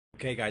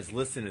Okay, guys,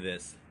 listen to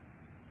this.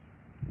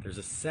 There's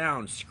a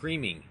sound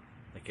screaming.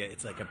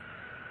 It's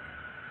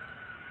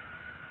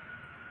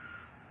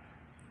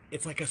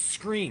like a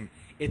scream.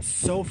 It's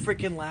so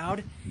freaking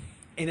loud,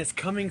 and it's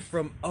coming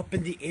from up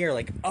in the air,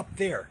 like up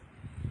there.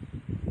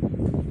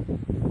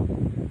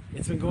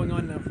 It's been going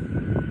on now.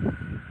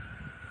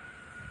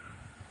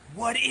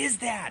 What is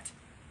that?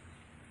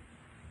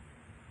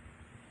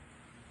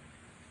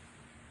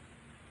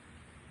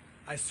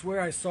 I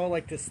swear I saw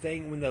like this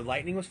thing when the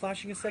lightning was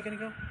flashing a second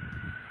ago.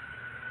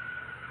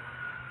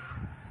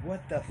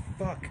 What the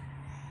fuck?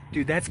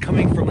 Dude, that's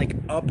coming from like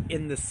up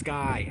in the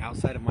sky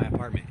outside of my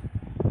apartment.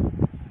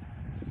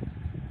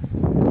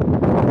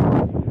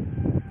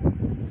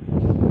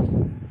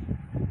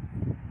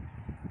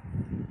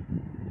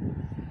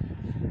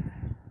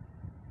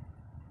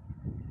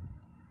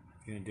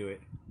 It's gonna do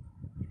it.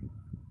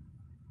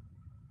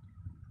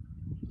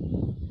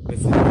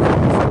 Listen.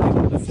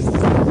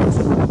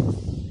 Listen.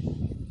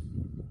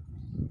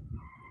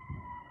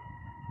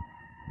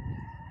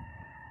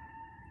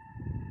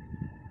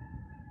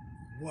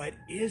 What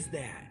is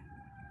that?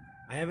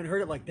 I haven't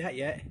heard it like that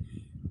yet.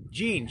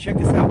 Gene, check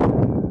this out.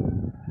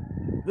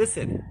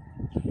 Listen.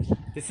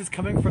 This is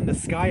coming from the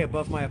sky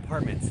above my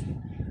apartment.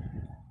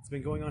 It's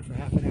been going on for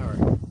half an hour.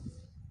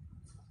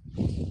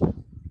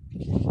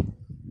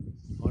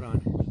 Hold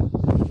on.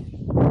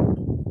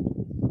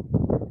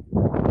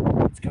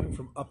 It's coming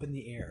from up in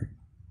the air.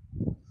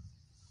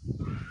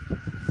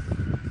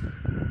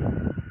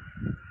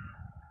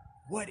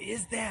 What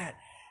is that?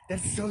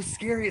 That's so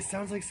scary. It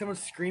sounds like someone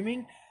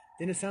screaming.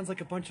 Then it sounds like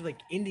a bunch of like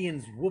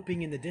Indians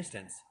whooping in the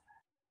distance.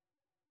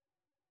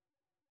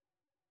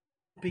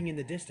 Whooping in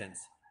the distance.